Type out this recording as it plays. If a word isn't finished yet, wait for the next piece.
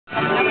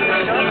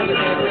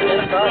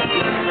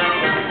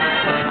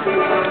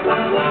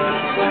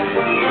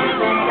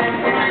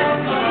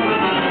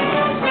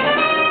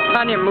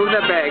Tanya, move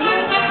that bag.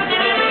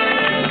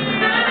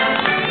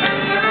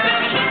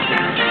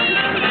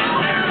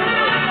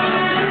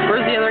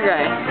 Where's the other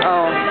guy?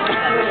 Oh.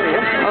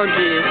 Oh,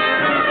 geez.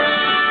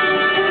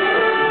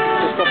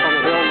 Just up on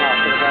the hill now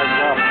for the guys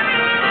walk.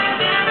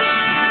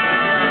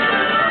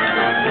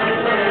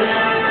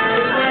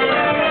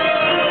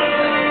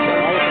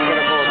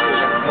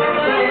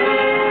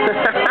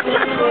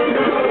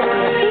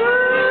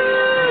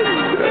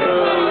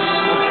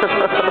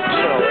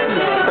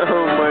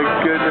 Oh my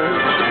goodness.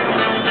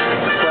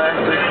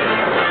 Classic.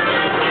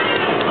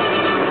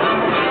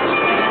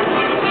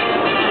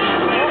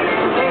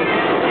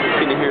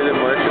 Can you hear the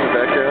march in the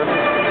background?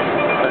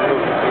 I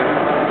hope you can.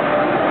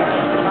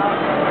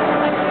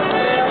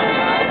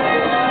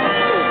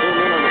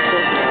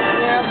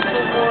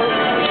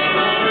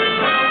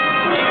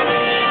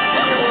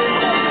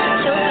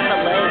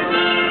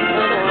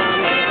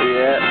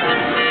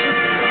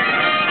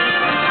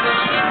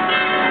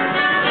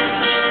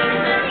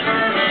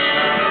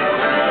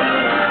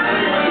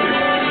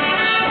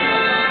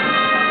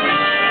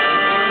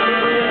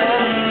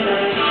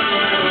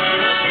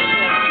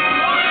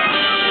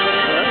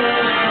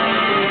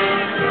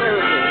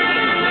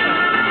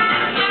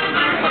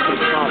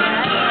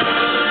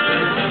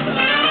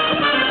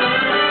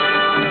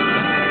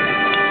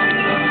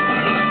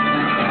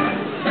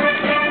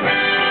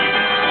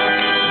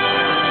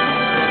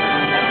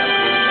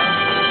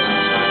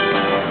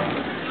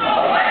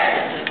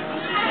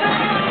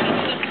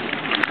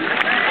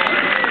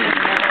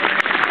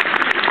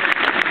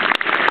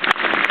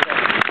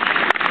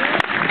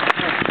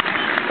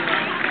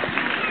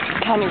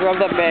 Tanya, grab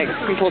that bag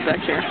and pull it back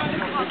here.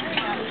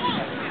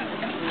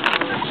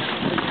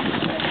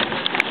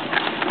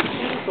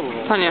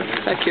 Tanya,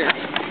 back here.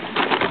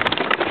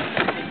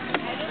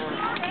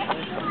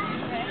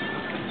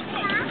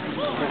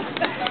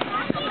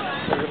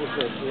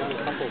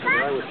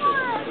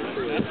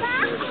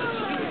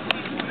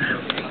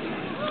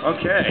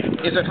 Okay.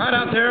 Is it hot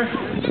out there?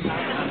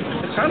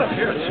 It's hot up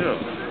here, too.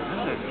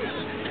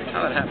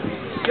 How that happen?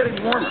 It's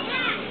getting warmer.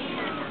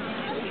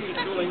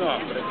 It's cooling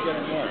off, but it's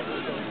getting warmer.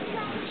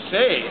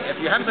 Say, if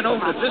you haven't been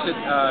over to visit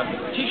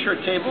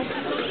T-shirt table,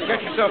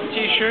 get yourself a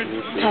T-shirt,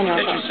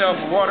 get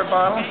yourself a water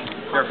bottle.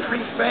 There are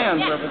free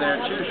fans over there,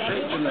 too,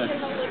 shaped in the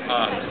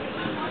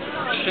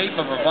shape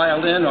of a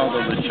violin,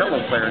 although the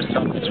cello players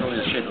tell me it's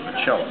really the shape of a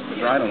cello.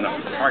 I don't know.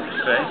 Hard to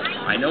say.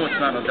 I know it's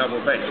not a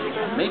double bass.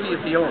 Maybe a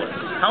viola.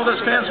 How do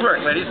those fans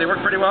work, ladies? They work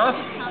pretty well?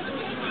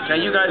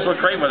 Okay, you guys look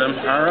great with them.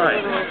 All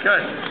right.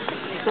 Good.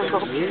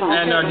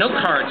 And note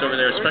cards over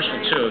there, special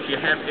too.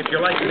 If you're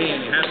like me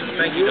and you have some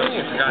thank you notes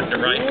you forgot to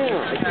write,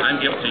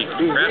 I'm guilty.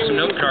 Grab some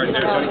note cards.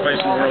 There's one place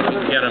in the world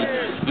you can get them.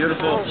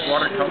 Beautiful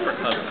watercolor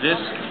of this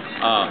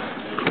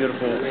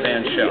beautiful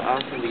band show.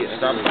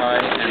 Stop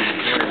by and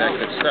enjoy that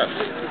good stuff.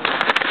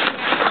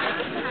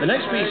 The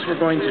next piece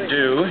we're going to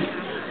do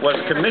was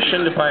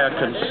commissioned by a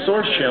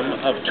consortium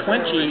of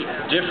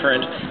 20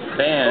 different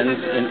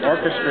bands in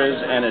orchestras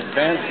and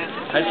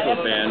advanced high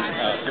school bands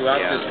throughout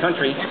this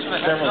country,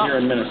 several here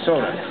in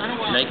Minnesota.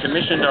 And they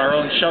commissioned our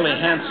own Shelley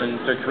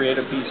Hansen to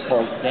create a piece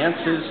called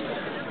Dances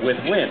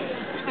with Wind.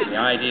 The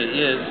idea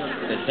is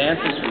that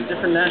dances from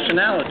different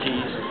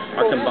nationalities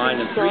are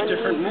combined in 3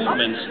 different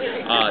movements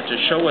to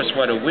show us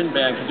what a wind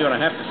band can do. And I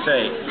have to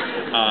say,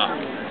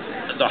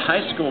 the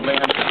high school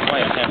bands that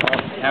play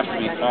have to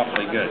be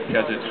awfully good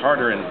because it's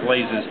harder in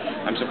blazes.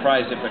 I'm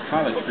surprised if the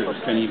college groups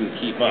can even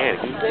keep up. It's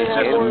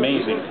just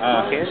amazing.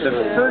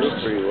 The first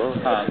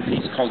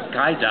piece called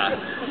Gaida.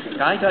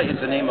 Gaida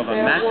is the name of a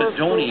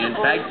Macedonian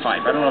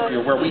bagpipe. I don't know if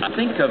you're aware. We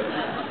think of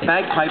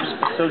bagpipes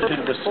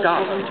associated with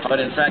Scotland, but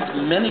in fact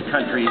many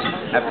countries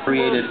have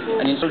created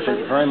an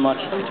instrument very much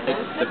like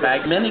the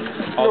bag. Many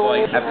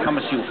have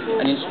come to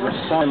an instrument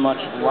so much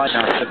like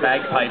the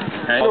bagpipe.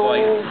 All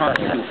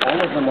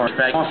of them are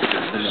bagpipes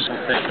in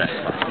the bagpipe.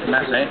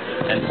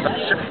 And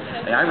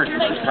the Irish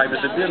pipe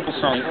is a beautiful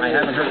song. I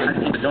haven't heard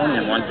the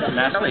Macedonian one.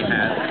 Macedonian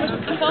has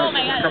a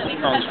couple of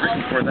songs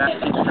written for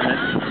that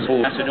instrument, for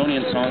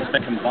Macedonian songs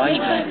that combine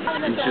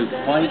them into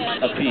quite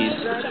a piece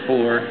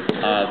for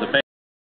the band.